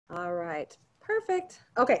All right, perfect.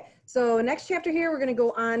 Okay, so next chapter here, we're going to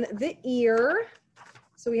go on the ear.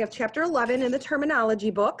 So we have chapter 11 in the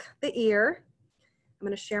terminology book, the ear. I'm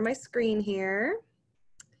going to share my screen here.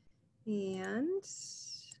 And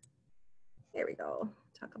there we go.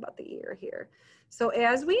 Talk about the ear here. So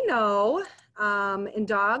as we know, in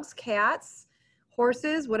dogs, cats,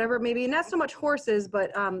 horses, whatever it may be, not so much horses,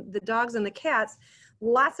 but the dogs and the cats,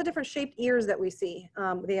 lots of different shaped ears that we see.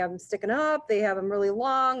 They have them sticking up, they have them really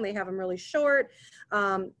long, they have them really short.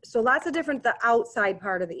 So lots of different, the outside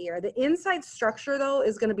part of the ear. The inside structure though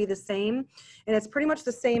is gonna be the same. And it's pretty much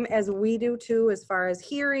the same as we do too, as far as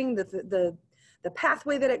hearing, the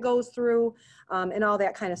pathway that it goes through, and all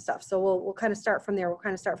that kind of stuff. So we'll kind of start from there. We'll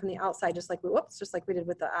kind of start from the outside, just like we did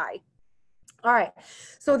with the eye. All right,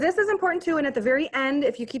 so this is important too, and at the very end,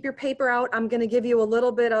 if you keep your paper out, I'm gonna give you a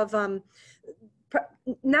little bit of,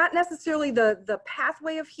 not necessarily the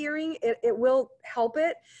pathway of hearing, it will help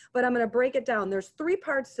it, but I'm gonna break it down. There's 3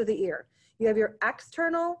 parts to the ear. You have your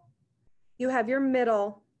external, you have your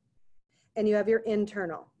middle, and you have your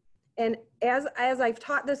internal. And as I've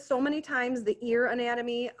taught this so many times, the ear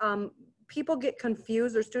anatomy, people get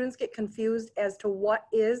confused, or students get confused as to what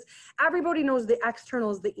is. Everybody knows the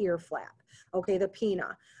external is the ear flap, okay, the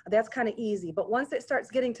pinna. That's kind of easy. But once it starts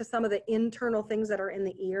getting to some of the internal things that are in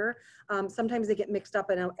the ear, sometimes they get mixed up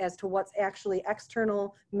as to what's actually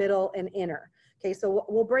external, middle, and inner. Okay, so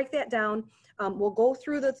we'll break that down. We'll go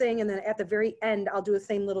through the thing, and then at the very end, I'll do the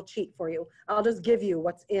same little cheat for you. I'll just give you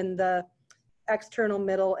what's in the external,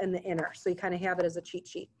 middle, and the inner. So you kind of have it as a cheat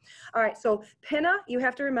sheet. All right, so pinna, you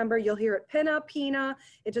have to remember, you'll hear it pinna, pina.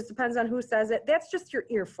 It just depends on who says it. That's just your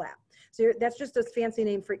ear flap. So that's just a fancy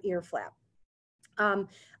name for ear flap.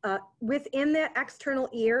 Within that external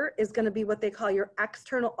ear is going to be what they call your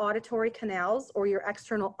external auditory canals, or your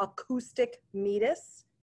external acoustic meatus.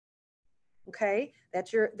 Okay,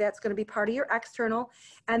 that's going to be part of your external.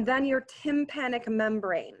 And then your tympanic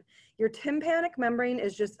membrane. Your tympanic membrane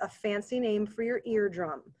is just a fancy name for your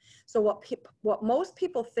eardrum. So what most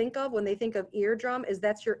people think of when they think of eardrum is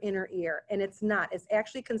that's your inner ear, and it's not. It's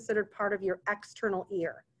actually considered part of your external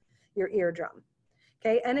ear, your eardrum.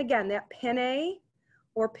 Okay, and again, that pinnae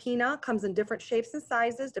or pinna comes in different shapes and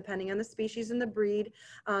sizes depending on the species and the breed.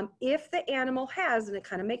 If the animal has, and it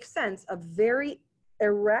kind of makes sense, a very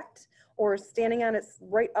erect or standing on its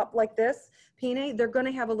right up like this pinnae, they're going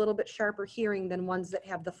to have a little bit sharper hearing than ones that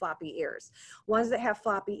have the floppy ears. Ones that have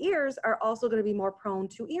floppy ears are also going to be more prone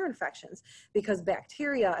to ear infections, because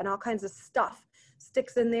bacteria and all kinds of stuff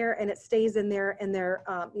sticks in there, and it stays in there, and they're,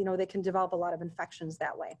 you know, they can develop a lot of infections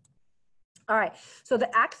that way. All right, so the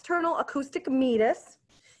external acoustic meatus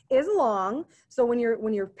is long. So when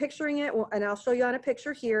you're picturing it, and I'll show you on a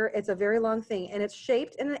picture here, it's a very long thing, and it's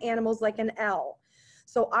shaped in the animals like an L.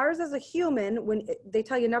 So ours as a human, when they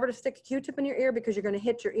tell you never to stick a Q-tip in your ear because you're going to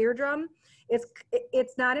hit your eardrum,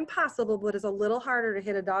 it's not impossible, but it's a little harder to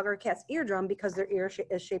hit a dog or a cat's eardrum because their ear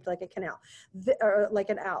is shaped like a canal, or like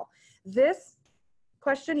an L. This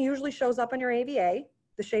question usually shows up on your AVA,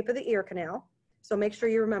 the shape of the ear canal. So make sure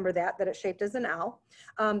you remember that it's shaped as an L.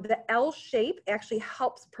 The L shape actually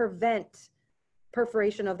helps prevent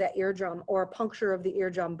perforation of that eardrum or puncture of the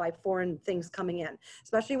eardrum by foreign things coming in,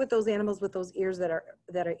 especially with those animals with those ears that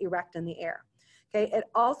are erect in the air. Okay, it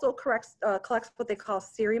also collects what they call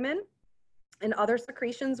cerumen and other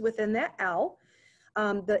secretions within that L.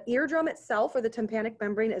 The eardrum itself, or the tympanic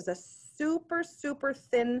membrane, is a super, super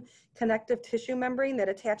thin connective tissue membrane that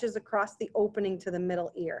attaches across the opening to the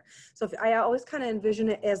middle ear. So I always kind of envision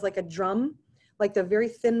it as like a drum, like the very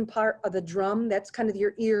thin part of the drum, that's kind of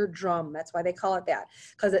your eardrum. That's why they call it that,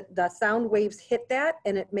 because the sound waves hit that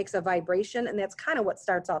and it makes a vibration, and that's kind of what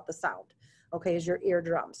starts out the sound, okay, is your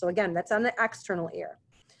eardrum. So again, that's on the external ear.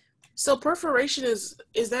 So perforation is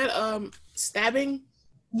that stabbing?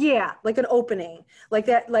 Yeah, like an opening, like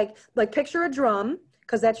that, like picture a drum,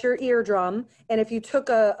 because that's your eardrum, and if you took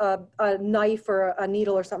a knife or a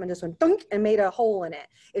needle or something and just went dunk and made a hole in it,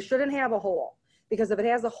 it shouldn't have a hole. Because if it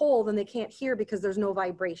has a hole, then they can't hear because there's no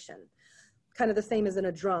vibration. Kind of the same as in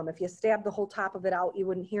a drum. If you stabbed the whole top of it out, you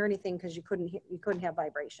wouldn't hear anything because you couldn't have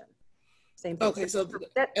vibration. Same thing. Okay, so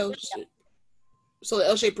the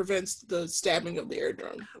L shape prevents the stabbing of the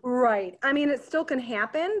eardrum. Right. I mean, it still can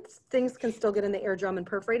happen. Things can still get in the eardrum and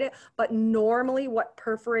perforate it, but normally what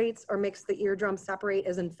perforates or makes the eardrum separate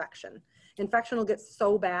is infection. Infection will get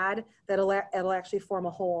so bad that it'll actually form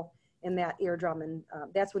a hole in that eardrum, and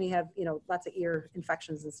that's when you have, you know, lots of ear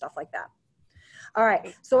infections and stuff like that. All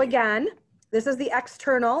right, so again, this is the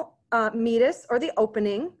external meatus, or the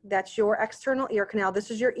opening. That's your external ear canal. This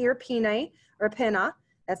is your ear pinnae or pinna.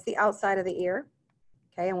 That's the outside of the ear.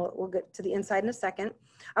 Okay, and we'll get to the inside in a second.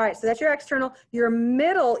 All right, so that's your external. Your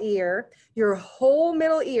middle ear, your whole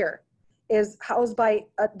middle ear is housed by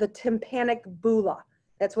the tympanic bulla.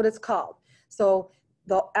 That's what it's called. So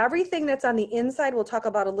everything that's on the inside, we'll talk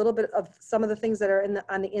about a little bit of some of the things that are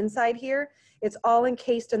on the inside here. It's all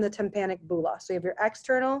encased in the tympanic bulla. So you have your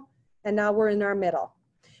external, and now we're in our middle.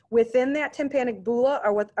 Within that tympanic bulla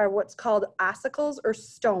are what's called ossicles or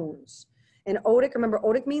stones. And otic, remember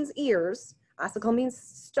otic means ears. Ossicle means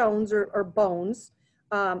stones or bones,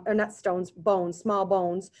 or not stones, bones, small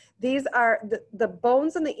bones. These are, the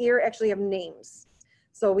bones in the ear actually have names.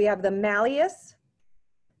 So we have the malleus,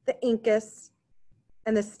 the incus,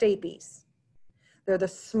 and the stapes. They're the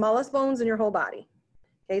smallest bones in your whole body.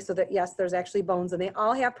 Okay, so that yes, there's actually bones, and they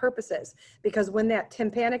all have purposes, because when that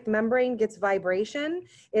tympanic membrane gets vibration,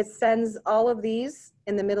 it sends all of these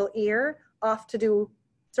in the middle ear off to do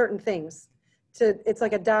certain things. It's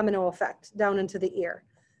like a domino effect down into the ear.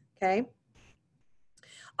 Okay.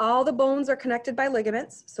 All the bones are connected by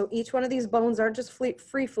ligaments. So each one of these bones aren't just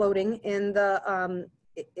free floating in the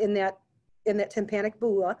in that tympanic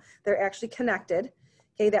bulla. They're actually connected.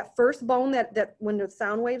 Okay, that first bone that when the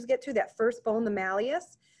sound waves get to, that first bone, the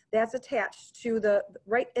malleus, that's attached to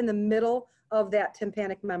right in the middle of that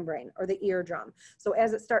tympanic membrane or the eardrum. So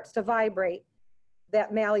as it starts to vibrate,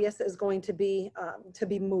 that malleus is going to be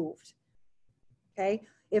moved. Okay,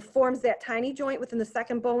 it forms that tiny joint within the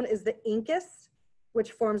second bone is the incus,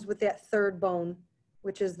 which forms with that third bone,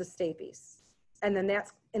 which is the stapes. And then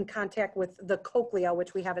that's in contact with the cochlea,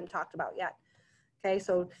 which we haven't talked about yet. Okay,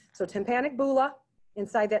 so tympanic bulla,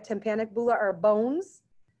 inside that tympanic bulla are bones,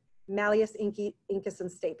 malleus, incus, and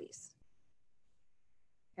stapes.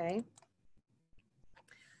 Okay.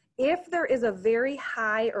 If there is a very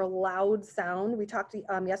high or loud sound, we talked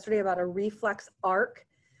yesterday about a reflex arc,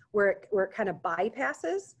 where it kind of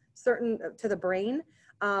bypasses certain to the brain.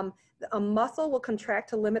 A muscle will contract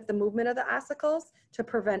to limit the movement of the ossicles to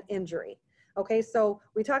prevent injury. Okay, so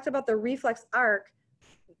we talked about the reflex arc,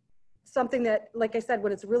 something that, like I said,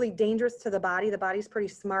 when it's really dangerous to the body's pretty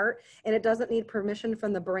smart, and it doesn't need permission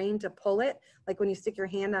from the brain to pull it, like when you stick your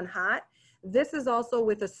hand on hot. This is also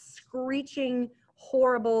with a screeching,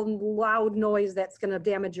 horrible, loud noise that's going to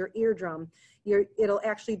damage your eardrum. It'll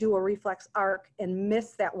actually do a reflex arc and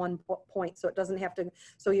miss that one point, so it doesn't have to,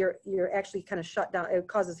 so you're actually kind of shut down. It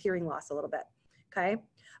causes hearing loss a little bit. Okay,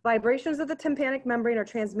 vibrations of the tympanic membrane are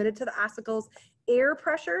transmitted to the ossicles. Air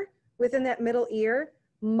pressure within that middle ear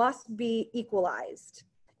must be equalized.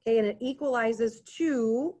 Okay, and it equalizes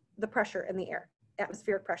to the pressure in the air,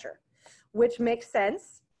 atmospheric pressure, which makes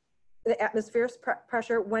sense. The atmospheric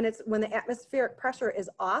pressure, when the atmospheric pressure is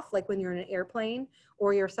off, like when you're in an airplane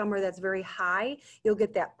or you're somewhere that's very high, you'll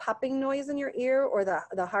get that popping noise in your ear, or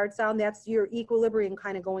the hard sound. That's your equilibrium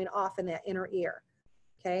kind of going off in that inner ear.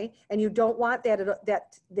 Okay, and you don't want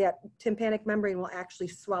that tympanic membrane will actually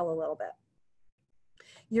swell a little bit.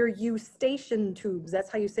 Your eustachian tubes,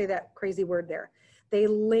 that's how you say that crazy word there. They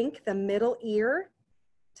link the middle ear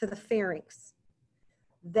to the pharynx.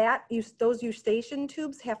 Those eustachian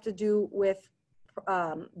tubes have to do with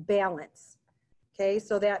balance. Okay,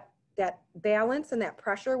 so that balance and that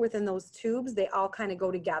pressure within those tubes, they all kind of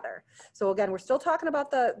go together. So again, we're still talking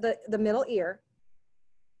about the middle ear,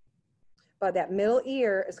 but that middle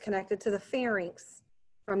ear is connected to the pharynx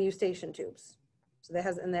from eustachian tubes. So that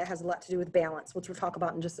has a lot to do with balance, which we'll talk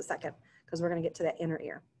about in just a second, because we're going to get to that inner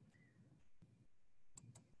ear.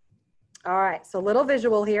 All right, so little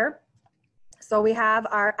visual here. So we have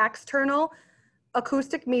our external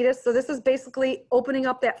acoustic meatus. So this is basically opening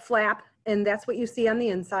up that flap, and that's what you see on the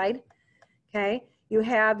inside. Okay, you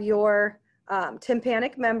have your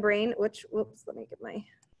tympanic membrane, which, whoops, let me get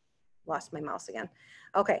lost my mouse again.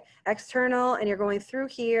 Okay, external, and you're going through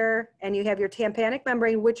here, and you have your tympanic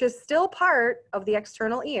membrane, which is still part of the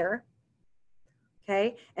external ear.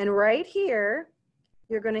 Okay, and right here,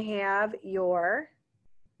 you're going to have your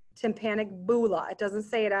tympanic bulla. It doesn't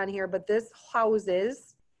say it on here, but this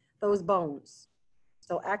houses those bones.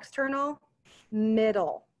 So external,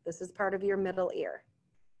 middle. This is part of your middle ear.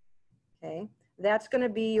 Okay, that's going to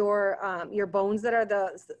be your bones that are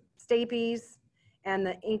the stapes and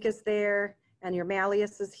the incus there, and your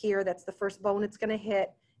malleus is here. That's the first bone it's going to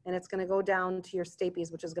hit, and it's going to go down to your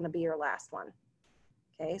stapes, which is going to be your last one.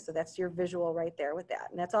 Okay, so that's your visual right there with that,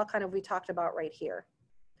 and that's all kind of we talked about right here.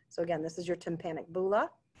 So again, this is your tympanic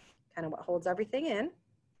bulla, kind of what holds everything in.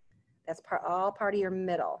 That's all part of your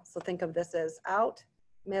middle. So think of this as out,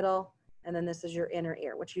 middle, and then this is your inner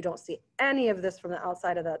ear, which you don't see any of this from the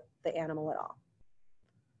outside of the animal at all.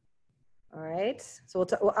 All right, so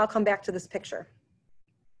I'll come back to this picture.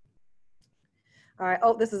 All right.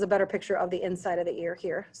 Oh, this is a better picture of the inside of the ear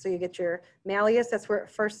here. So you get your malleus, that's where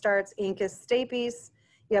it first starts, incus stapes.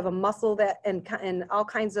 You have a muscle that, and all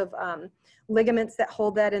kinds of ligaments that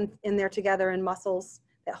hold that in there together, and muscles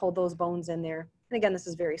that hold those bones in there. And again, this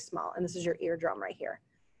is very small, and this is your eardrum right here.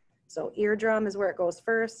 So eardrum is where it goes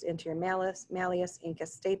first, into your malleus,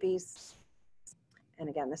 incus stapes. And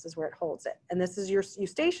again, this is where it holds it. And this is your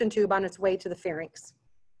eustachian tube on its way to the pharynx.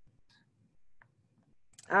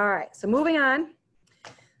 All right, so moving on.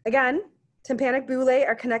 Again, tympanic bullae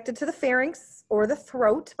are connected to the pharynx or the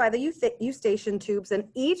throat by the eustachian tubes, and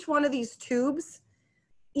each one of these tubes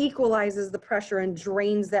equalizes the pressure and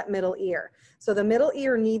drains that middle ear. So the middle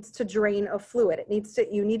ear needs to drain of fluid. It needs to,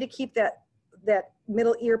 you need to keep that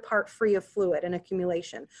middle ear part free of fluid and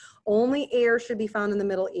accumulation. Only air should be found in the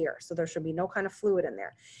middle ear, so there should be no kind of fluid in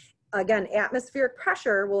there. Again, atmospheric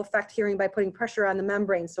pressure will affect hearing by putting pressure on the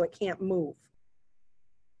membrane so it can't move.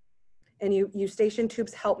 And eustachian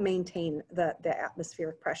tubes help maintain the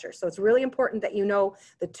atmospheric pressure. So it's really important that you know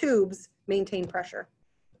the tubes maintain pressure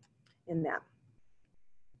in that.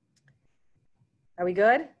 Are we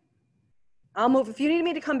good? I'll move. If you need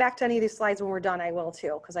me to come back to any of these slides when we're done, I will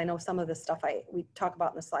too, because I know some of this stuff we talk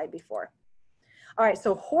about in the slide before. All right,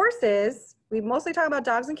 so horses, we mostly talk about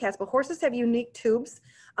dogs and cats, but horses have unique tubes.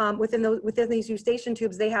 Within these eustachian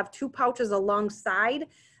tubes, they have two pouches alongside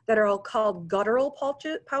that are all called guttural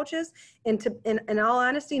pouches. And in all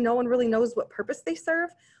honesty, no one really knows what purpose they serve,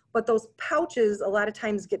 but those pouches a lot of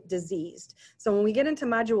times get diseased. So when we get into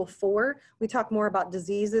module 4, we talk more about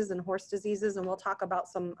diseases and horse diseases, and we'll talk about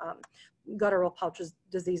some guttural pouches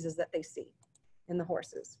diseases that they see in the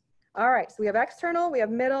horses. All right, so we have external, we have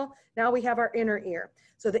middle, now we have our inner ear.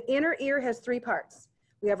 So the inner ear has 3 parts.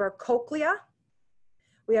 We have our cochlea,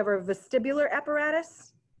 we have our vestibular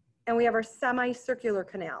apparatus, and we have our semicircular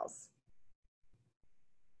canals.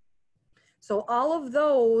 So all of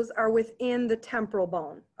those are within the temporal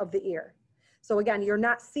bone of the ear. So again, you're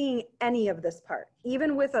not seeing any of this part.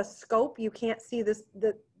 Even with a scope, you can't see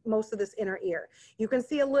most of this inner ear. You can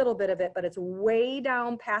see a little bit of it, but it's way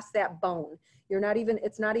down past that bone.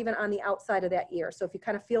 It's not even on the outside of that ear. So if you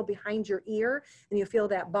kind of feel behind your ear and you feel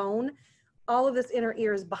that bone, all of this inner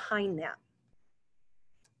ear is behind that.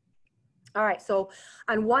 All right, so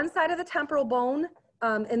on one side of the temporal bone,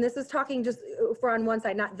 and this is talking just for on one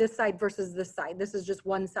side, not this side versus this side. This is just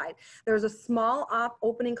one side. There's a small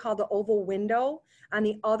opening called the oval window. On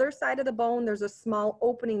the other side of the bone, there's a small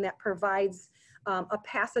opening that provides a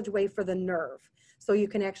passageway for the nerve, so you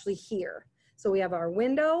can actually hear. So we have our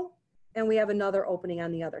window, and we have another opening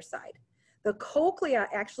on the other side. The cochlea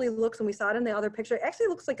actually looks, and we saw it in the other picture, it actually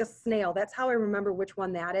looks like a snail. That's how I remember which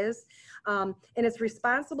one that is. And it's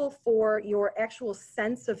responsible for your actual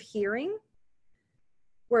sense of hearing,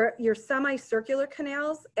 where your semicircular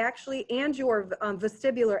canals actually, and your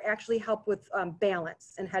vestibular actually help with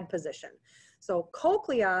balance and head position. So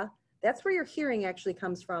cochlea, that's where your hearing actually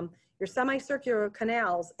comes from. Your semicircular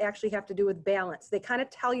canals actually have to do with balance. They kind of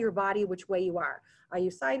tell your body which way you are. Are you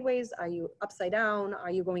sideways? Are you upside down? Are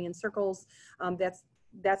you going in circles?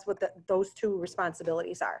 That's what those 2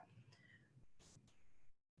 responsibilities are.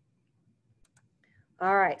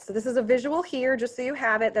 All right, so this is a visual here, just so you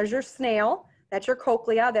have it. There's your snail. That's your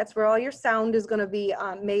cochlea. That's where all your sound is going to be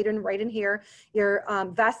made right in here. Your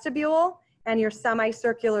vestibule and your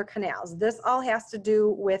semicircular canals. This all has to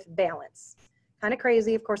do with balance. Kind of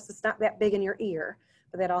crazy. Of course, it's not that big in your ear,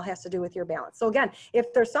 but that all has to do with your balance. So again,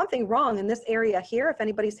 if there's something wrong in this area here, if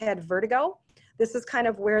anybody's had vertigo, this is kind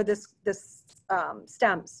of where this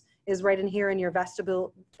stems, is right in here in your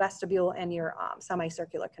vestibule and your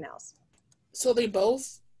semicircular canals. So they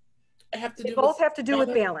both have to do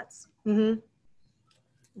with balance. Mm-hmm.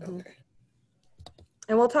 Mm-hmm. Okay.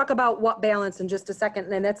 And we'll talk about what balance in just a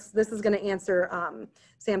second. And this is going to answer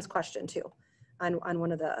Sam's question too on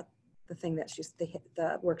one of the thing that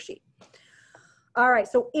the worksheet. All right,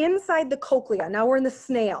 so inside the cochlea, now we're in the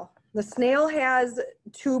snail. The snail has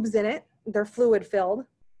tubes in it. They're fluid filled.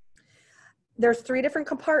 There's 3 different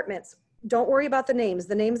compartments. Don't worry about the names.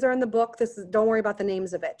 The names are in the book. Don't worry about the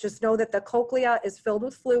names of it. Just know that the cochlea is filled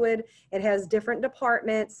with fluid. It has different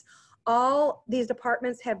departments. All these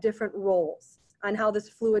departments have different roles on how this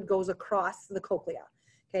fluid goes across the cochlea.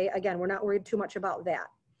 Okay, again, we're not worried too much about that.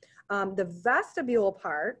 The vestibule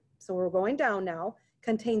part, so we're going down now,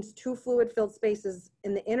 contains 2 fluid-filled spaces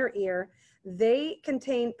in the inner ear. They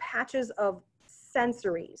contain patches of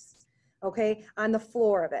sensories, okay, on the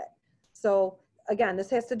floor of it. So again, this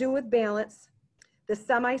has to do with balance. The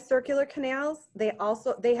semicircular canals, they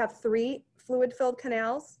have 3 fluid-filled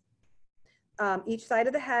canals. each side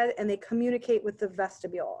of the head, and they communicate with the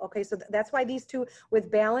vestibule. Okay, so that's why these two,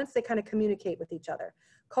 with balance, they kind of communicate with each other.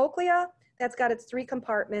 Cochlea, that's got its 3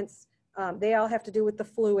 compartments. They all have to do with the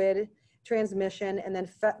fluid transmission, and then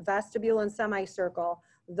vestibule and semicircle.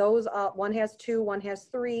 Those, one has 2, one has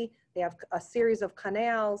 3. They have a series of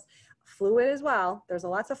canals, fluid as well. There's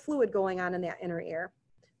lots of fluid going on in that inner ear.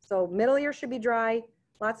 So middle ear should be dry,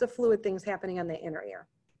 lots of fluid things happening on the inner ear.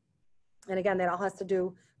 And again, that all has to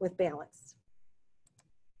do with balance.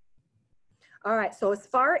 All right, so as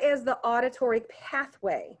far as the auditory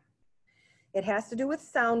pathway, it has to do with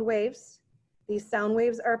sound waves. These sound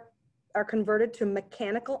waves are converted to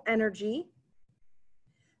mechanical energy,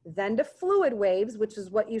 then to fluid waves, which is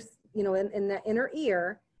what you know, in the inner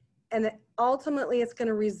ear, and then ultimately it's going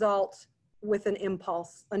to result with an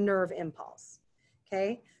impulse, a nerve impulse.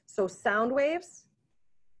 Okay, so sound waves,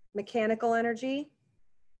 mechanical energy,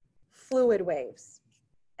 fluid waves,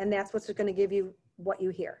 and that's what's going to give you what you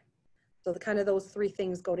hear. So the kind of those 3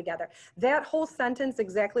 things go together. That whole sentence,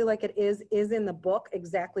 exactly like it is in the book,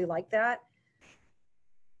 exactly like that.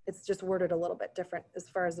 It's just worded a little bit different as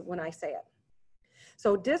far as when I say it.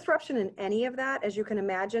 So disruption in any of that, as you can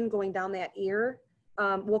imagine, going down that ear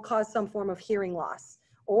will cause some form of hearing loss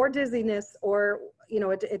or dizziness, or, you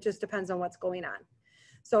know, it just depends on what's going on.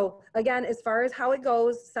 So again, as far as how it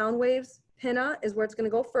goes, sound waves, pinna is where it's going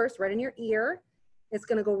to go first, right in your ear. It's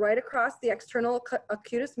going to go right across the external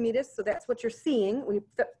acutus meatus. So that's what you're seeing when you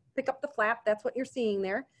pick up the flap. That's what you're seeing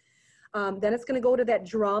there. Then it's going to go to that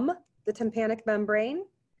drum, the tympanic membrane.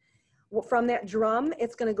 Well, from that drum,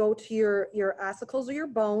 it's going to go to your ossicles or your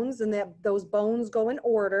bones, and those bones go in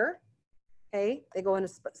order. Okay, they go in a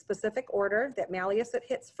specific order. That malleus it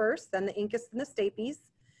hits first, then the incus and the stapes.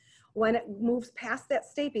 When it moves past that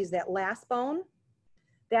stapes, that last bone,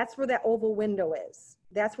 that's where that oval window is.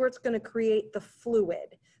 That's where it's going to create the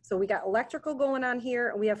fluid. So we got electrical going on here,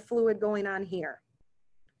 and we have fluid going on here.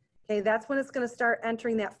 Okay, that's when it's going to start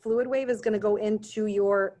entering. That fluid wave is going to go into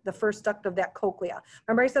the first duct of that cochlea.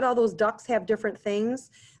 Remember I said all those ducts have different things?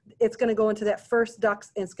 It's going to go into that first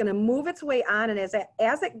duct, and it's going to move its way on, and as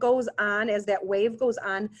it goes on, as that wave goes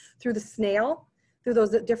on through the snail, through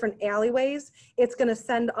those different alleyways, it's going to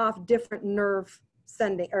send off different nerve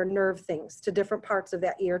things to different parts of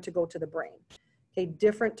that ear to go to the brain. Okay,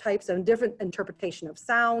 different types and different interpretation of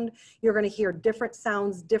sound. You're going to hear different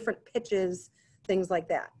sounds, different pitches, things like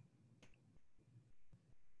that.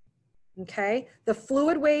 Okay, the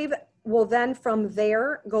fluid wave will then from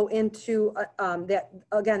there go into a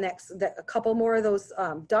couple more of those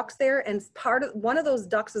ducts there, and one of those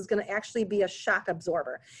ducts is going to actually be a shock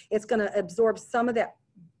absorber. It's going to absorb some of that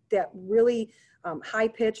really high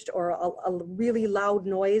pitched or a really loud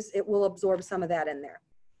noise. It will absorb some of that in there.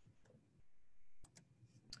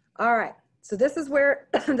 All right, so this is where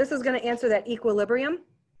this is going to answer that equilibrium.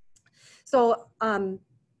 So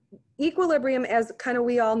equilibrium, as kind of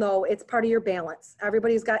we all know, it's part of your balance.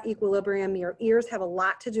 Everybody's got equilibrium. Your ears have a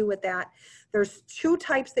lot to do with that. There's 2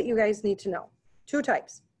 types that you guys need to know. 2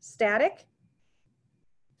 types, static,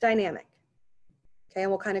 dynamic. Okay,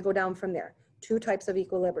 and we'll kind of go down from there. 2 types of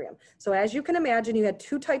equilibrium. So as you can imagine, you had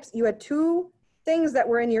 2 types, you had 2 things that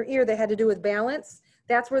were in your ear that had to do with balance.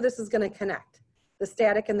 That's where this is going to connect, the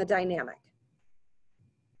static and the dynamic.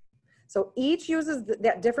 So each uses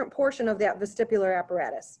that different portion of that vestibular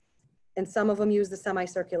apparatus, and some of them use the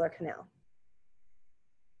semicircular canal.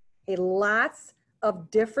 Okay, lots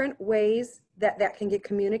of different ways that can get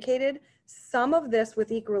communicated. Some of this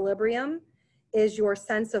with equilibrium is your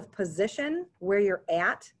sense of position, where you're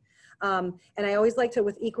at. And I always like to,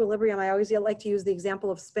 with equilibrium, I always like to use the example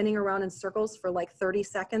of spinning around in circles for like 30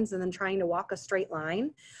 seconds and then trying to walk a straight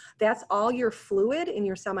line. That's all your fluid in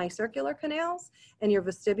your semicircular canals and your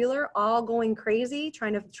vestibular all going crazy,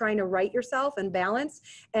 trying to right yourself and balance,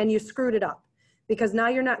 and you screwed it up because now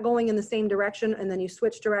you're not going in the same direction, and then you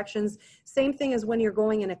switch directions. Same thing as when you're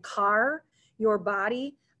going in a car, your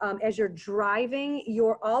body, as you're driving,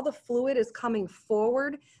 all the fluid is coming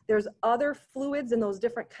forward. There's other fluids in those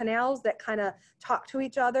different canals that kind of talk to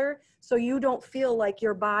each other, so you don't feel like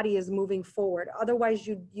your body is moving forward. Otherwise,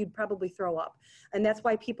 you'd probably throw up. And that's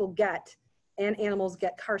why people and animals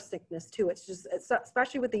get car sickness too. It's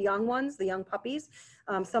especially with the young ones, the young puppies,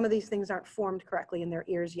 some of these things aren't formed correctly in their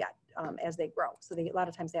ears yet as they grow. So a lot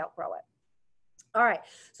of times they outgrow it. All right,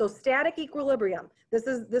 so static equilibrium. This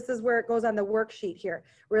is where it goes on the worksheet here.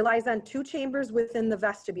 Relies on 2 chambers within the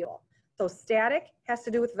vestibule. So static has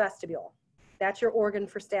to do with vestibule. That's your organ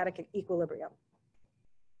for static equilibrium.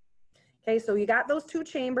 Okay, so you got those 2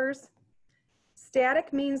 chambers.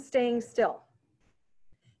 Static means staying still.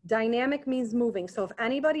 Dynamic means moving. So if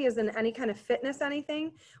anybody is in any kind of fitness,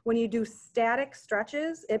 anything, when you do static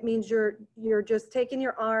stretches, it means you're just taking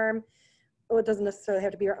your arm, well, it doesn't necessarily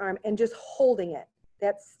have to be your arm, and just holding it.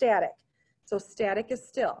 That's static. So static is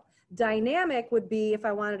still. Dynamic would be if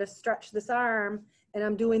I wanted to stretch this arm and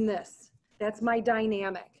I'm doing this. That's my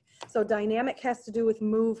dynamic. So dynamic has to do with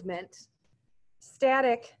movement.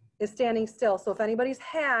 Static is standing still. So if anybody's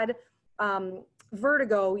had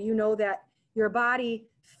vertigo, you know that your body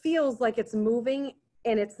feels like it's moving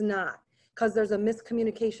and it's not, because there's a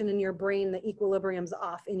miscommunication in your brain. The equilibrium's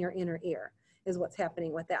off in your inner ear is what's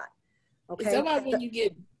happening with that. Okay. Is that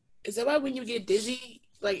why when you get dizzy,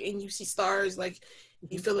 like, and you see stars, like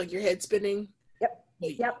you feel like your head's spinning? Yep.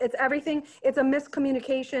 Yep. It's everything. It's a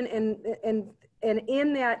miscommunication and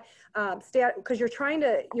in that because you're trying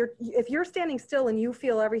to, if you're standing still and you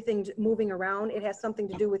feel everything moving around, it has something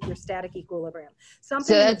to do with your static equilibrium. Something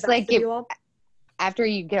So that's like after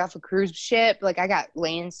you get off a cruise ship, like I got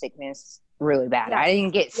land sickness really bad. Yes. I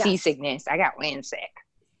didn't get seasickness. I got land sick.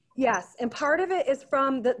 Yes. And part of it is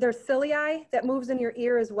from there's ciliary that moves in your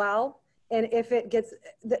ear as well. And if it gets,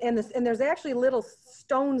 and there's actually little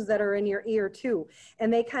stones that are in your ear too.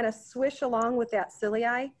 And they kind of swish along with that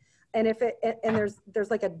ciliary. And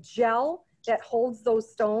there's like a gel that holds those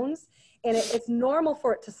stones, and it's normal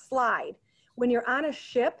for it to slide. When you're on a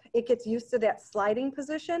ship, it gets used to that sliding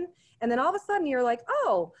position. And then all of a sudden you're like,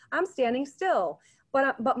 oh, I'm standing still.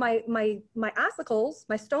 But my ossicles,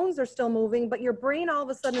 my stones are still moving, but your brain all of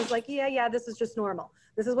a sudden is like, yeah, this is just normal.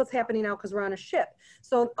 This is what's happening now because we're on a ship.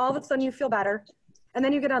 So all of a sudden you feel better. And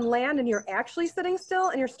then you get on land and you're actually sitting still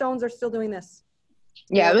and your stones are still doing this.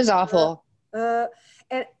 Yeah, it was awful.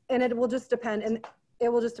 And it will just depend. And it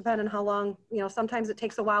will just depend on how long, sometimes it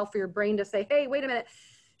takes a while for your brain to say, hey, wait a minute.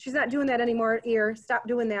 She's not doing that anymore, ear. Stop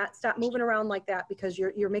doing that. Stop moving around like that, because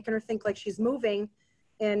you're making her think like she's moving,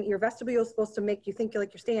 and your vestibule is supposed to make you think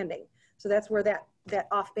like you're standing. So that's where that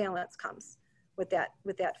off balance comes with that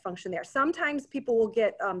function there. Sometimes people will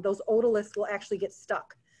get, those otoliths will actually get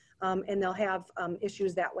stuck, and they'll have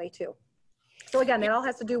issues that way too. So again, that all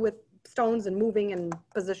has to do with stones and moving and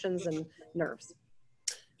positions and nerves.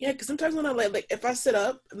 Yeah, because sometimes when I like if I sit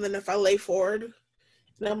up and then if I lay forward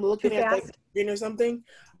and I'm looking at like screen or something,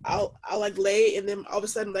 I'll like lay, and then all of a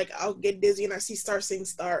sudden like I'll get dizzy and I start seeing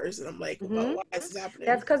stars, and I'm like, why is this happening?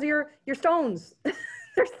 That's because your stones,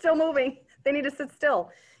 they're still moving. They need to sit still.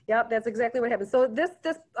 Yep, that's exactly what happens. So this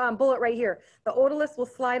bullet right here, the otoliths will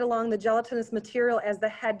slide along the gelatinous material as the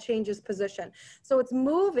head changes position. So it's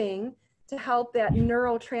moving to help that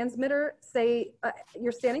neurotransmitter say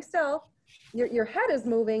you're standing still. Your head is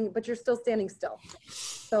moving, but you're still standing still.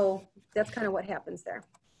 So that's kind of what happens there.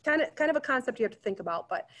 Kind of a concept you have to think about.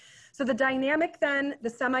 But so the dynamic, then the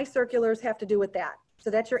semicirculars have to do with that. So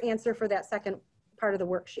that's your answer for that second part of the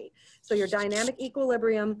worksheet. So your dynamic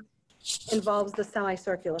equilibrium involves the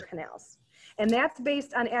semicircular canals, and that's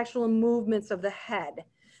based on actual movements of the head.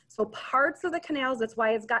 So parts of the canals, that's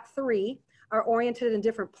why it's got 3, are oriented in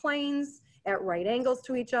different planes at right angles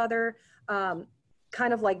to each other,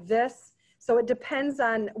 kind of like this. So it depends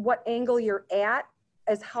on what angle you're at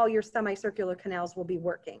as how your semicircular canals will be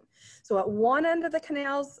working. So at one end of the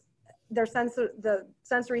canals, the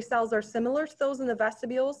sensory cells are similar to those in the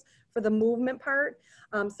vestibules for the movement part.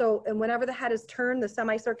 And whenever the head is turned, the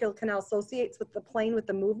semicircular canal associates with the plane with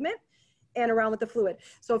the movement and around with the fluid.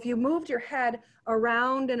 So if you moved your head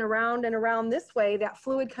around and around and around this way, that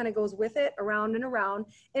fluid kind of goes with it around,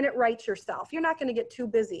 and it rights yourself. You're not going to get too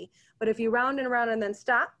busy, but if you round and around and then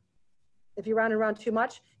stop, if you round and around too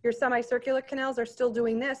much, your semicircular canals are still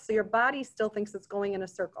doing this, so your body still thinks it's going in a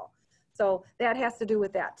circle. So that has to do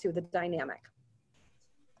with that too, the dynamic.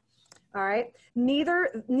 All right,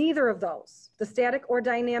 neither of those, the static or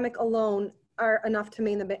dynamic alone, are enough to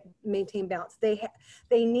maintain balance.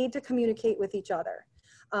 They need to communicate with each other.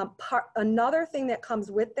 Another thing that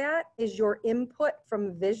comes with that is your input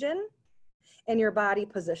from vision and your body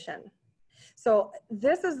position. So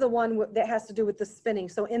this is the one that has to do with the spinning.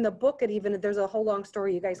 So in the book, there's a whole long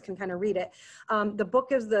story. You guys can kind of read it. The book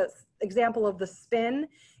gives the example of the spin.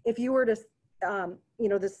 If you were to,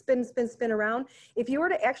 the spin around, if you were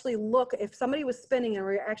to actually look, if somebody was spinning and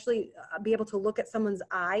were actually be able to look at someone's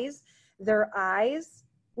eyes, their eyes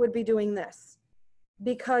would be doing this,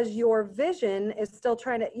 because your vision is still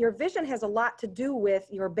your vision has a lot to do with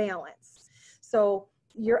your balance. So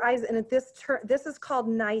your eyes, and this is called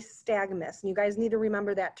nystagmus, and you guys need to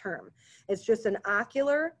remember that term. It's just an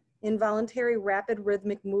ocular, involuntary, rapid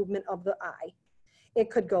rhythmic movement of the eye.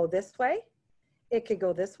 It could go this way, it could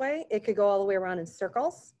go this way, it could go all the way around in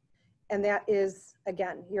circles, and that is,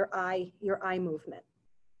 again, your eye movement.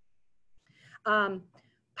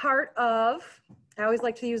 part of, I always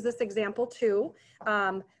like to use this example too,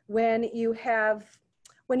 when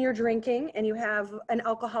you're drinking and you have an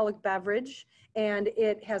alcoholic beverage and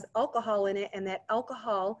it has alcohol in it, and that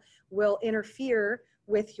alcohol will interfere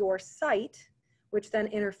with your sight, which then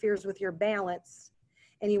interferes with your balance.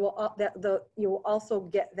 And you will also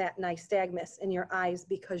get that nystagmus in your eyes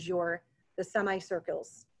because the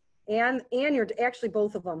semicircles and you're actually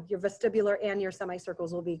both of them, your vestibular and your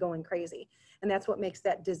semicircles will be going crazy. And that's what makes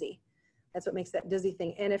that dizzy. That's what makes that dizzy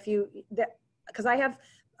thing. And because I have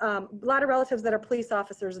a lot of relatives that are police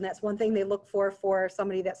officers, and that's one thing they look for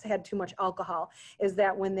somebody that's had too much alcohol, is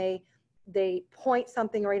that when they point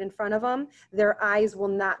something right in front of them, their eyes will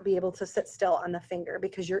not be able to sit still on the finger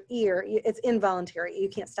because your ear, it's involuntary. You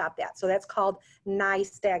can't stop that. So that's called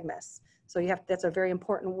nystagmus. So that's a very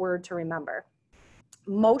important word to remember.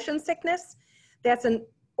 Motion sickness, that's an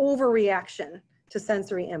overreaction to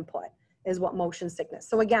sensory input is what motion sickness.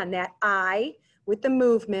 So again, that eye with the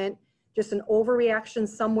movement, just an overreaction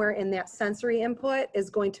somewhere in that sensory input is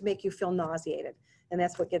going to make you feel nauseated. And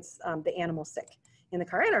that's what gets the animal sick in the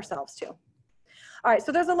car and ourselves too. All right,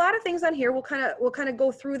 so there's a lot of things on here. We'll kind of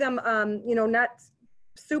go through them, not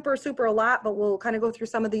super a lot, but we'll kind of go through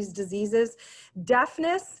some of these diseases.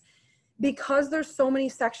 Deafness, because there's so many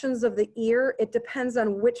sections of the ear, it depends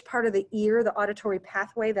on which part of the ear, the auditory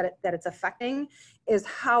pathway that it's affecting, is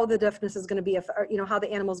how the deafness is going to be, how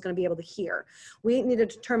the animal is going to be able to hear. We need to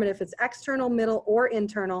determine if it's external, middle, or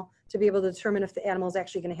internal to be able to determine if the animal is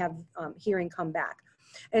actually going to have hearing come back.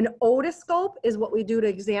 An otoscope is what we do to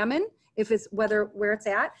examine if it's where it's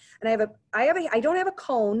at. And I don't have a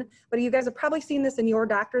cone, but you guys have probably seen this in your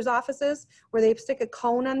doctor's offices where they stick a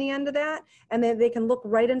cone on the end of that, and then they can look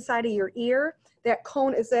right inside of your ear. That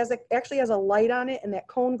cone actually has a light on it, and that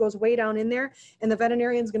cone goes way down in there, and the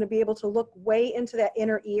veterinarian is going to be able to look way into that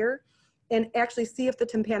inner ear and actually see if the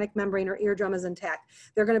tympanic membrane or eardrum is intact.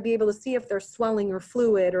 They're going to be able to see if there's swelling or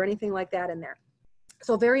fluid or anything like that in there.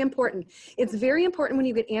 So very important. It's very important when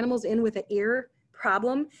you get animals in with an ear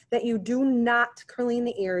problem that you do not clean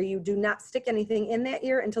the ear. You do not stick anything in that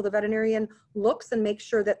ear until the veterinarian looks and makes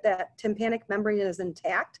sure that that tympanic membrane is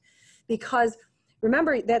intact. Because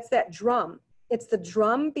remember, that's that drum. It's the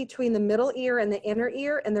drum between the middle ear and the inner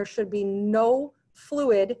ear, and there should be no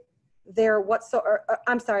fluid there whatsoever.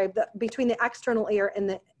 Between the external ear and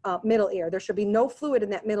the middle ear. There should be no fluid in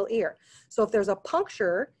that middle ear. So if there's a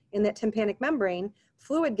puncture in that tympanic membrane,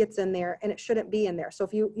 fluid gets in there and it shouldn't be in there. So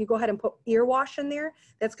if you go ahead and put ear wash in there,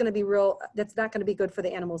 that's going to be that's not going to be good for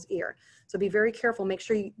the animal's ear. So be very careful. Make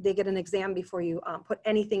sure they get an exam before you put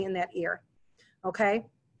anything in that ear. Okay.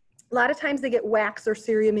 A lot of times they get wax or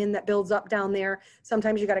cerium in that builds up down there.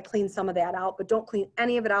 Sometimes you got to clean some of that out, but don't clean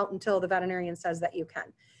any of it out until the veterinarian says that you can.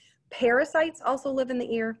 Parasites also live in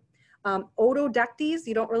the ear. Otodectes,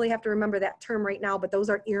 you don't really have to remember that term right now, but those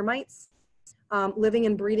are ear mites living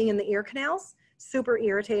and breeding in the ear canals. Super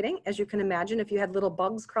irritating, as you can imagine, if you had little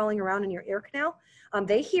bugs crawling around in your ear canal.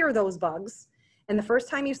 They hear those bugs, and the first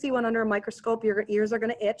time you see one under a microscope, your ears are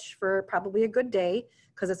going to itch for probably a good day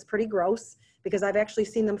because it's pretty gross, because I've actually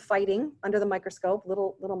seen them fighting under the microscope,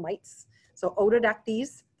 little mites. So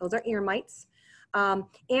otodectes, those are ear mites.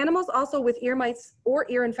 Animals also with ear mites or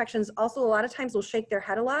ear infections also a lot of times will shake their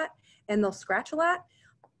head a lot and they'll scratch a lot.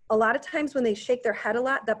 A lot of times when they shake their head a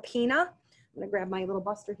lot, the pinna, I'm going to grab my little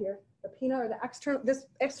buster here. The pinna, or this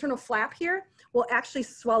external flap here, will actually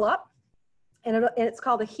swell up, and it's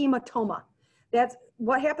called a hematoma. That's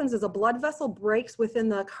what happens is a blood vessel breaks within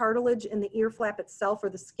the cartilage in the ear flap itself or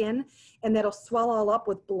the skin, and that'll swell all up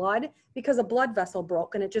with blood because a blood vessel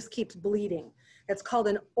broke and it just keeps bleeding. It's called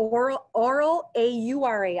an aural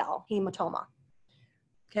AURAL hematoma.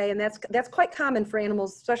 Okay, and that's quite common for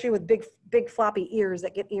animals, especially with big floppy ears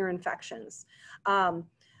that get ear infections.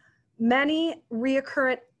 Many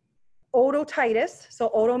reoccurrent otitis, so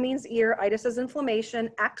oto means ear, itis is inflammation,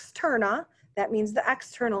 externa, that means the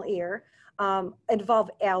external ear, involve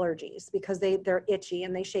allergies because they're itchy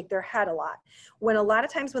and they shake their head a lot. When a lot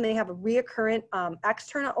of times when they have a reoccurrent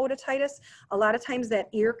externa otitis, a lot of times that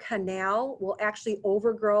ear canal will actually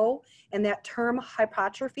overgrow, and that term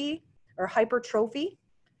hypertrophy or hypertrophy,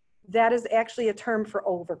 that is actually a term for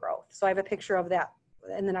overgrowth. So I have a picture of that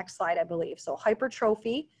in the next slide, I believe. So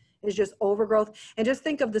hypertrophy is just overgrowth. And just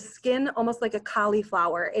think of the skin almost like a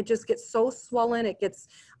cauliflower. It just gets so swollen, it gets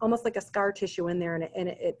almost like a scar tissue in there, and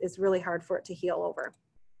it's really hard for it to heal over.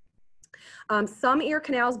 Some ear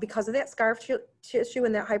canals, because of that scar tissue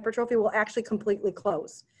and that hypertrophy, will actually completely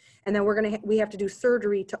close. And then we have to do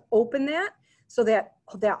surgery to open that so that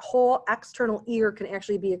that whole external ear can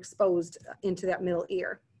actually be exposed into that middle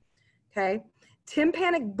ear. Okay.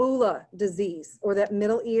 Tympanic bulla disease, or that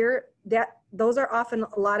middle ear, those are often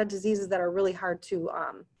a lot of diseases that are really hard to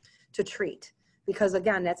treat, because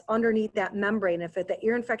again, that's underneath that membrane. If the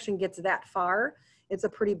ear infection gets that far, it's a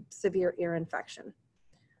pretty severe ear infection.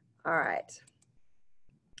 All right.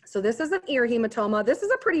 So this is an ear hematoma. This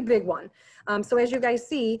is a pretty big one. So as you guys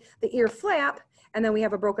see, the ear flap, and then we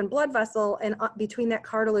have a broken blood vessel, and between that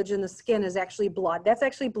cartilage and the skin is actually blood. That's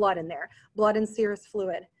actually blood in there, blood and serous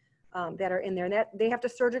fluid that are in there. And that they have to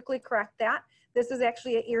surgically correct that. This is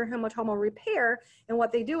actually an ear hematoma repair. And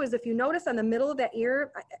what they do is, if you notice on the middle of that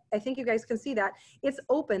ear, I think you guys can see that, it's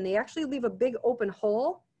open. They actually leave a big open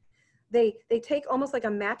hole. They take almost like a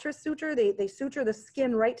mattress suture. They suture the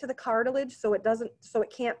skin right to the cartilage so it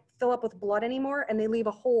can't fill up with blood anymore, and they leave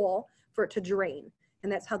a hole for it to drain.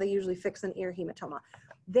 And that's how they usually fix an ear hematoma.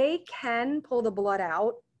 They can pull the blood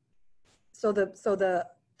out so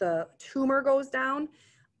the tumor goes down,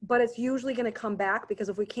 but it's usually going to come back, because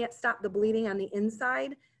if we can't stop the bleeding on the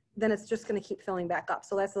inside, then it's just going to keep filling back up.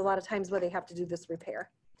 So that's a lot of times where they have to do this repair.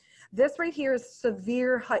 This right here is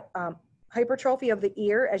severe hypertrophy of the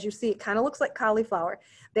ear. As you see, it kind of looks like cauliflower.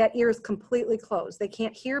 That ear is completely closed. They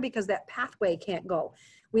can't hear because that pathway can't go.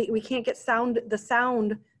 We can't get the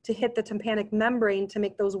sound to hit the tympanic membrane to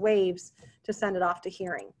make those waves to send it off to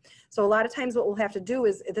hearing. So a lot of times what we'll have to do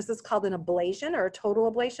is, this is called an ablation or a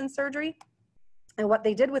total ablation surgery. And what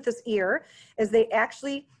they did with this ear is they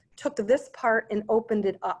actually took this part and opened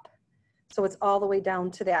it up. So it's all the way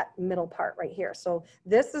down to that middle part right here. So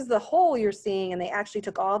this is the hole you're seeing, and they actually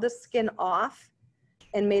took all the skin off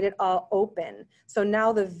and made it all open. So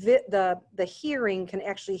now the hearing can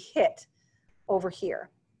actually hit over here,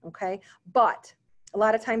 okay? But a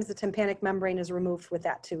lot of times the tympanic membrane is removed with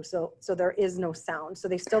that too. So there is no sound. So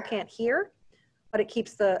they still can't hear, but it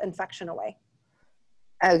keeps the infection away.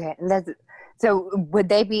 Okay, so would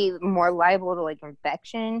they be more liable to like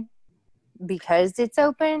infection because it's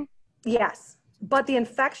open? Yes, but the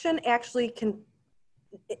infection actually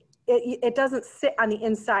it doesn't sit on the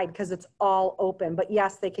inside because it's all open. But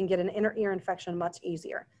yes, they can get an inner ear infection much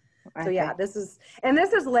easier. Okay. So yeah, this is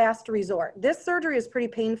last resort. This surgery is pretty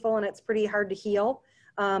painful and it's pretty hard to heal.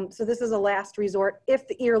 So this is a last resort. If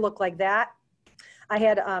the ear looked like that,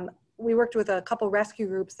 we worked with a couple rescue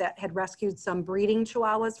groups that had rescued some breeding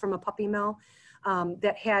Chihuahuas from a puppy mill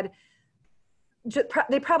that had,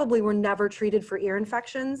 they probably were never treated for ear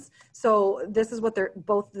infections. So this is what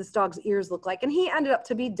both this dog's ears look like. And he ended up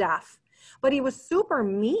to be deaf, but he was super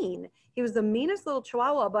mean. He was the meanest little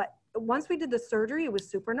Chihuahua, but once we did the surgery, it was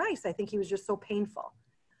super nice. I think he was just so painful.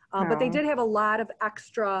 But they did have a lot of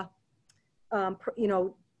extra,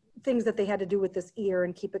 things that they had to do with this ear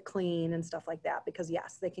and keep it clean and stuff like that, because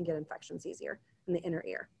yes, they can get infections easier in the inner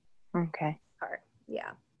ear. Okay. Part,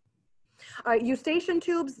 yeah. Eustachian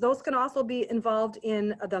tubes, those can also be involved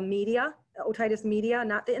in the media, otitis media,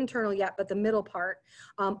 not the internal yet, but the middle part.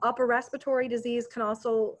 Upper respiratory disease can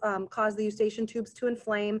also cause the eustachian tubes to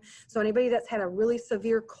inflame. So anybody that's had a really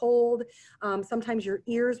severe cold, sometimes your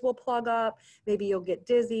ears will plug up, maybe you'll get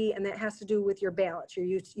dizzy, and that has to do with your balance, your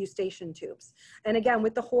eustachian tubes. And again,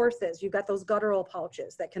 with the horses, you've got those guttural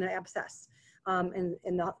pouches that can abscess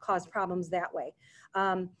and cause problems that way.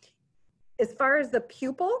 As far as the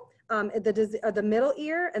pupil, the middle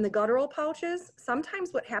ear and the guttural pouches,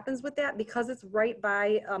 sometimes what happens with that, because it's right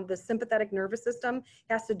by the sympathetic nervous system,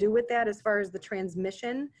 has to do with that as far as the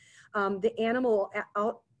transmission. The animal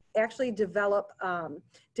will actually develop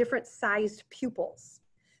different sized pupils,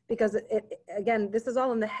 because again, this is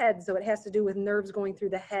all in the head, so it has to do with nerves going through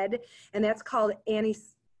the head, and that's called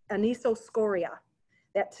anisoscoria.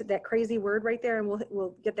 That crazy word right there, and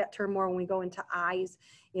we'll get that term more when we go into eyes,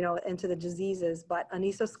 into the diseases. But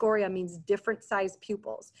anisoscoria means different size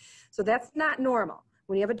pupils. So that's not normal.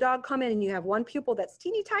 When you have a dog come in and you have one pupil that's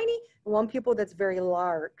teeny tiny and one pupil that's very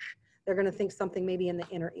large, they're going to think something maybe in the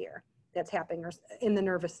inner ear that's happening, or in the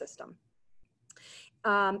nervous system.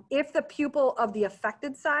 If the pupil of the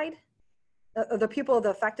affected side,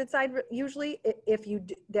 usually,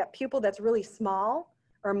 that pupil that's really small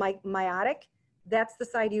or myotic, that's the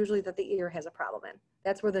side usually that the ear has a problem in.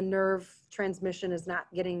 That's where the nerve transmission is not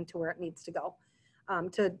getting to where it needs to go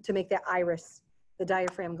to make that iris, the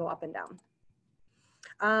diaphragm, go up and down.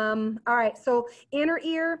 All right, so inner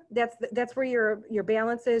ear, that's where your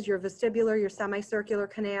balance is, your vestibular, your semicircular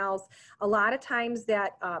canals. A lot of times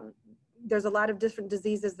that there's a lot of different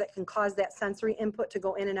diseases that can cause that sensory input to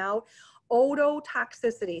go in and out.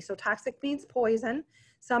 Ototoxicity, so toxic means poison.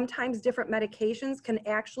 Sometimes different medications can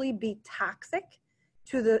actually be toxic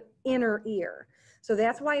to the inner ear. So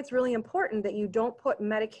that's why it's really important that you don't put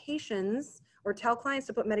medications or tell clients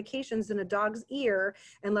to put medications in a dog's ear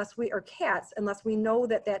or cats, unless we know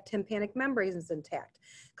that that tympanic membrane is intact.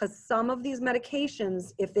 Because some of these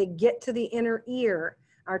medications, if they get to the inner ear,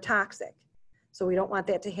 are toxic. So we don't want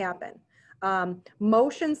that to happen.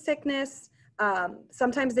 Motion sickness,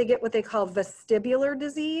 sometimes they get what they call vestibular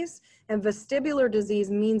disease, and vestibular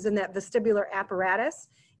disease means in that vestibular apparatus,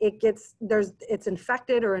 it's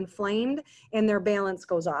infected or inflamed and their balance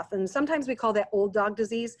goes off. And sometimes we call that old dog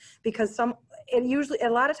disease because a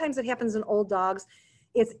lot of times it happens in old dogs.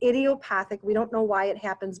 It's idiopathic. We don't know why it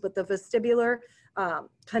happens, but the vestibular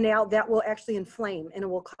canal, that will actually inflame and it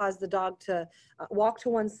will cause the dog to walk to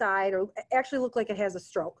one side or actually look like it has a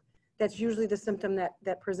stroke. That's usually the symptom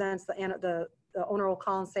that presents. The owner will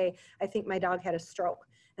call and say, I think my dog had a stroke.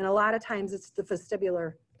 And a lot of times it's the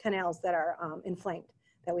vestibular canals that are inflamed,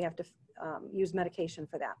 that we have to use medication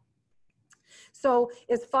for that. So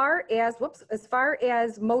as far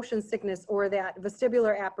as motion sickness or that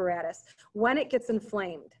vestibular apparatus, when it gets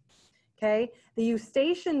inflamed, okay, the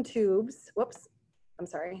eustachian tubes, go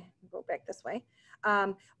back this way.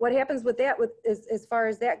 What happens with that, as far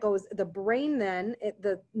as that goes, the brain then,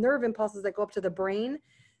 the nerve impulses that go up to the brain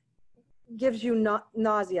gives you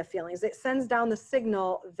nausea feelings. It sends down the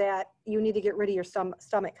signal that you need to get rid of your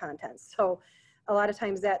stomach contents. So a lot of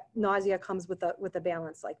times that nausea comes with a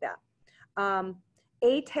balance like that.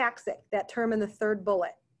 Ataxic, that term in the third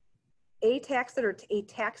bullet. Ataxic or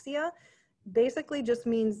ataxia basically just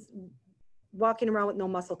means walking around with no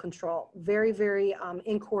muscle control. Very, very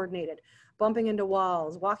uncoordinated. Bumping into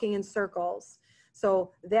walls, walking in circles.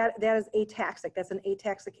 So that is ataxic. That's an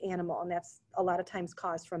ataxic animal, and that's a lot of times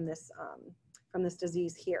caused from this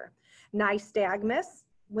disease here. Nystagmus,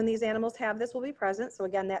 when these animals have this, will be present. So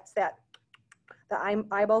again, that's the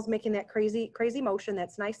eyeballs making that crazy motion.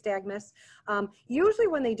 That's nystagmus. Usually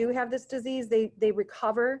when they do have this disease, they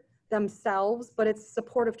recover themselves, but it's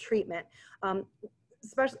supportive treatment.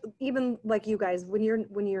 Especially even like you guys, when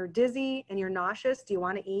you're dizzy and you're nauseous, do you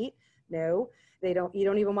want to eat? No, they don't. You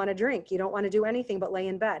don't even want to drink. You don't want to do anything but lay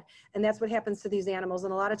in bed. And that's what happens to these animals.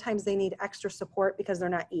 And a lot of times they need extra support because they're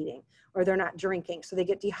not eating or they're not drinking. So they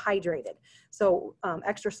get dehydrated. So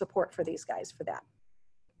extra support for these guys for that.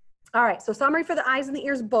 All right, so summary for the eyes and the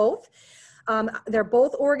ears both. They're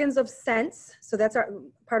both organs of sense. So that's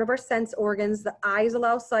part of our sense organs. The eyes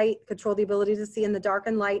allow sight, control the ability to see in the dark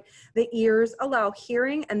and light. The ears allow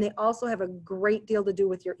hearing, and they also have a great deal to do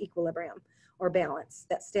with your equilibrium or balance,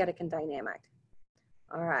 that static and dynamic.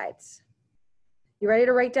 All right. You ready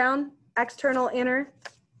to write down external, inner,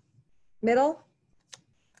 middle?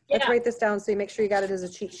 Yeah. Let's write this down so you make sure you got it as a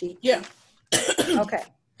cheat sheet. Yeah. Okay.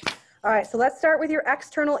 All right, so let's start with your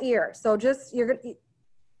external ear. So just, you're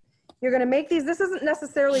gonna make these, this isn't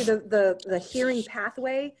necessarily the hearing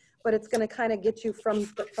pathway, but it's gonna kind of get you from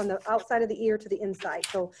the outside of the ear to the inside.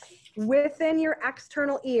 So within your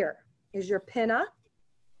external ear is your pinna,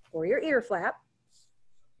 or your ear flap,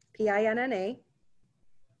 P-I-N-N-A.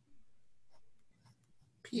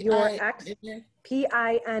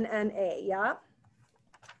 P-I-N-N-A, yeah.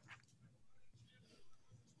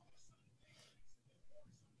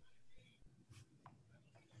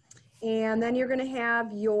 And then you're going to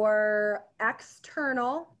have your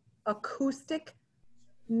external acoustic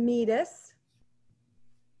meatus.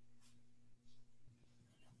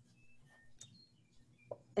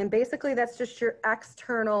 And basically that's just your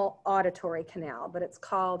external auditory canal, but it's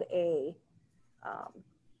called a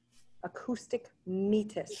acoustic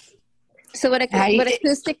meatus. So would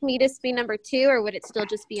acoustic meatus be number 2, or would it still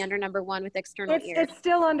just be under number 1 with external ear? It's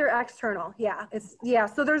still under external, yeah.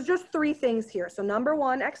 So there's just 3 things here. So number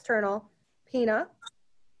 1, external, pinna,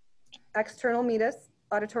 external meatus,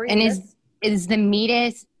 auditory meatus. And is the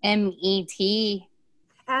meatus M-E-T?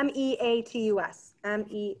 M-E-A-T-U-S.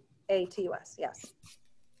 M-E-A-T-U-S, yes.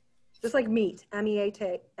 Just like meat,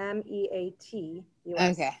 M-E-A-T-U-S.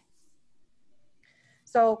 Okay.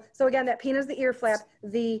 So again, that pinna is the ear flap.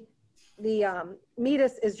 The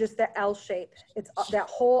meatus is just that L shape. It's that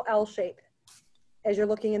whole L shape as you're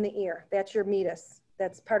looking in the ear. That's your meatus.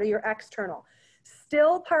 That's part of your external.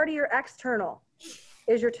 Still part of your external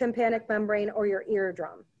is your tympanic membrane or your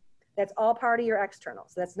eardrum. That's all part of your external.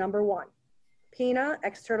 So that's number 1. Pinna,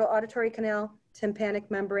 external auditory canal, tympanic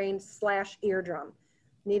membrane / eardrum.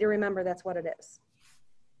 Need to remember that's what it is.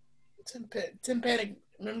 Tympanic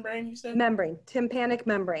membrane, you said? Membrane, tympanic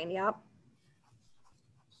membrane, yep.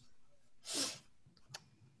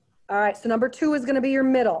 All right, so number 2 is going to be your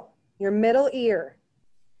middle ear.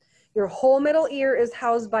 Your whole middle ear is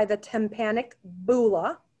housed by the tympanic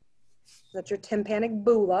bulla. That's your tympanic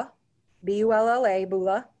bulla, B-U-L-L-A,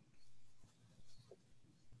 bulla.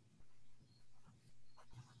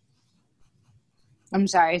 I'm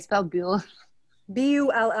sorry, it's spelled Beulah.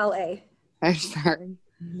 Bulla. I'm sorry.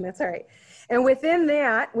 That's all right. And within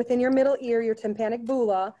that, within your middle ear, your tympanic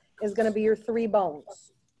bulla is going to be your 3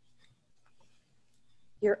 bones.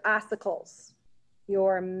 Your ossicles,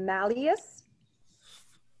 your malleus,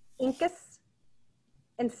 incus,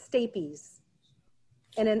 and stapes.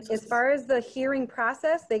 And as far as the hearing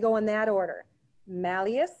process, they go in that order.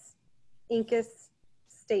 Malleus, incus,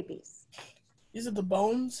 stapes. These are the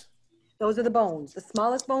bones? Those are the bones, the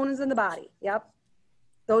smallest bones in the body. Yep.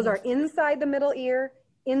 Those are inside the middle ear,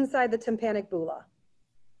 inside the tympanic bulla.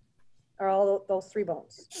 Are all those 3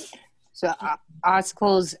 bones. So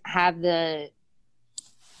ossicles have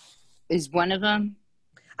is one of them?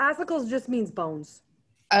 Ossicles just means bones.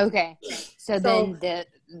 Okay. So then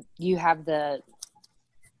you have the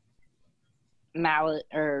malleus,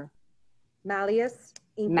 incus,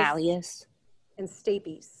 malleus, and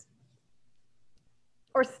stapes.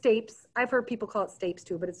 Or stapes. I've heard people call it stapes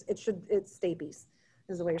too, but it's stapes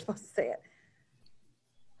is the way you're supposed to say it.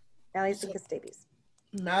 Malleus, incus, stapes.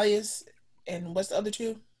 Malleus, and what's the other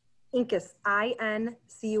 2? Incus,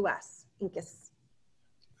 I-N-C-U-S, incus.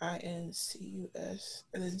 I-N-C-U-S.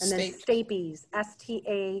 And then stapes,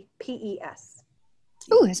 S-T-A-P-E-S.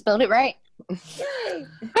 Ooh, I spelled it right. Yay!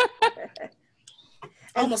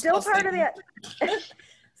 And still part of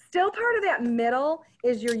that middle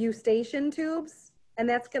is your eustachian tubes. And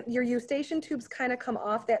your eustachian tubes kind of come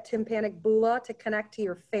off that tympanic bulla to connect to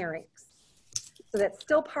your pharynx. So that's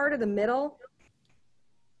still part of the middle.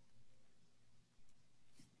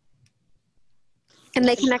 And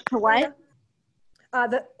they connect to what?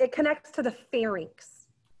 It connects to the pharynx.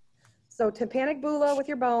 So tympanic bulla with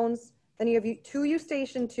your bones, then you have 2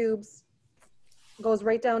 eustachian tubes, goes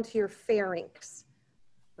right down to your pharynx,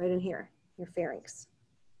 right in here, your pharynx.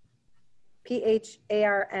 Pharnx.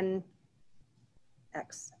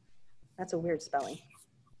 That's a weird spelling.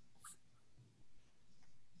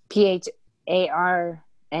 Pharnx?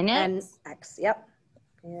 Yep.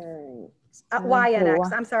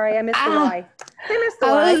 YNX. I'm sorry, I missed the Y. I missed the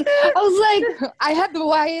I Y. was like, I had the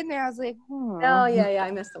Y in there. I was like, Oh, yeah, I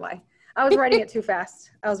missed the Y. I was writing it too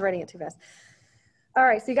fast. All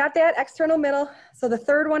right, so you got that external middle. So the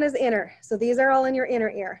third one is inner. So these are all in your inner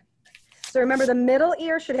ear. So remember, the middle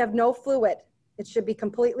ear should have no fluid. It should be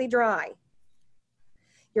completely dry.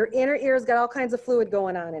 Your inner ear's got all kinds of fluid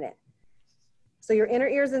going on in it. So your inner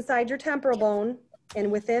ear is inside your temporal bone, and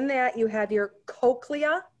within that you have your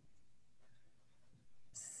cochlea,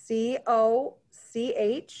 C-O-C-H-L-E-A,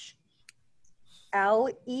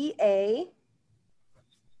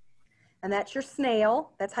 and that's your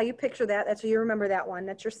snail. That's how you picture that. That's how you remember that one.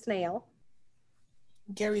 That's your snail.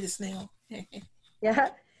 Gary the snail.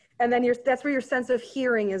 Yeah. And then that's where your sense of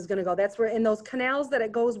hearing is going to go. That's where in those canals that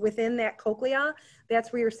it goes within that cochlea,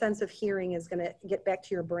 that's where your sense of hearing is going to get back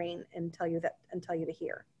to your brain and tell you to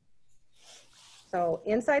hear. So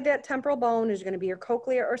inside that temporal bone is going to be your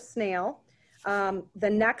cochlea or snail. The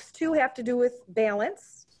next 2 have to do with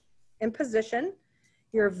balance and position.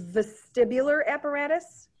 Your vestibular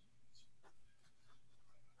apparatus.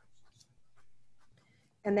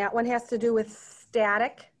 And that one has to do with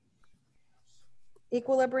static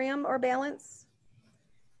equilibrium or balance,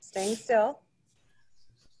 staying still.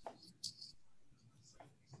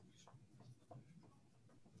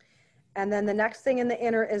 And then the next thing in the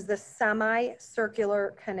inner is the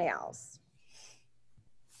semicircular canals.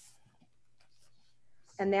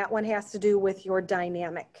 And that one has to do with your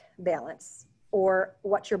dynamic balance, or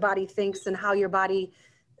what your body thinks and how your body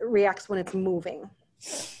reacts when it's moving.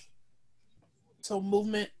 So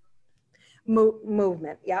movement?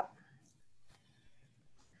 Movement, yep.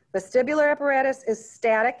 Vestibular apparatus is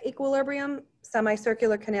static equilibrium.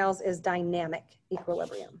 Semicircular canals is dynamic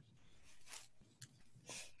equilibrium.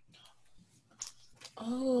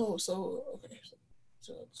 Oh, so, okay.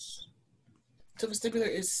 So vestibular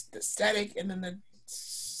is the static, and then the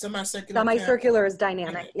semicircular is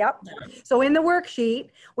dynamic. Yep. So in the worksheet,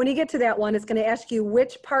 when you get to that one, it's going to ask you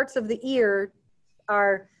which parts of the ear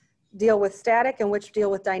deal with static and which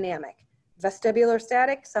deal with dynamic. Vestibular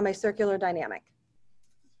static, semicircular dynamic.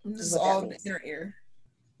 This is all in the inner ear.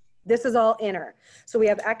 This is all inner. So we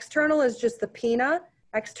have external is just the pinna,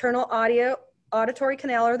 external auditory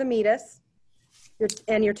canal or the meatus,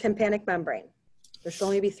 and your tympanic membrane. There should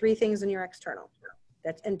only be 3 things in your external.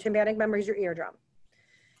 And tympanic membrane is your eardrum.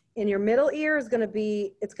 In your middle ear it's going to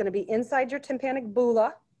be inside your tympanic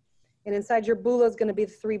bulla, and inside your bulla is going to be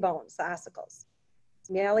the 3 bones, the ossicles.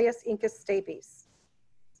 Malleus, incus, stapes.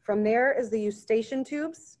 From there is the eustachian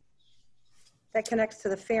tubes that connects to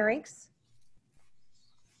the pharynx.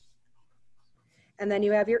 And then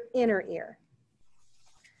you have your inner ear.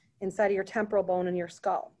 inside of your temporal bone in your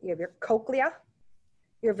skull. You have your cochlea,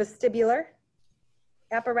 your vestibular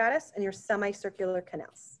apparatus, and your semicircular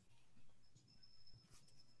canals.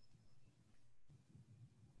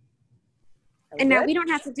 And now we don't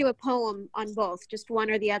have to do a poem on both, just one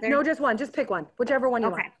or the other? No, just one. Just pick one, whichever one you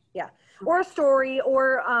Okay. want. Yeah. Or a story,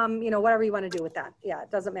 or, you know, whatever you want to do with that. Yeah, it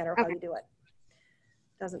doesn't matter how you do it.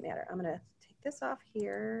 Doesn't matter. I'm going to take this off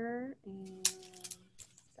here. And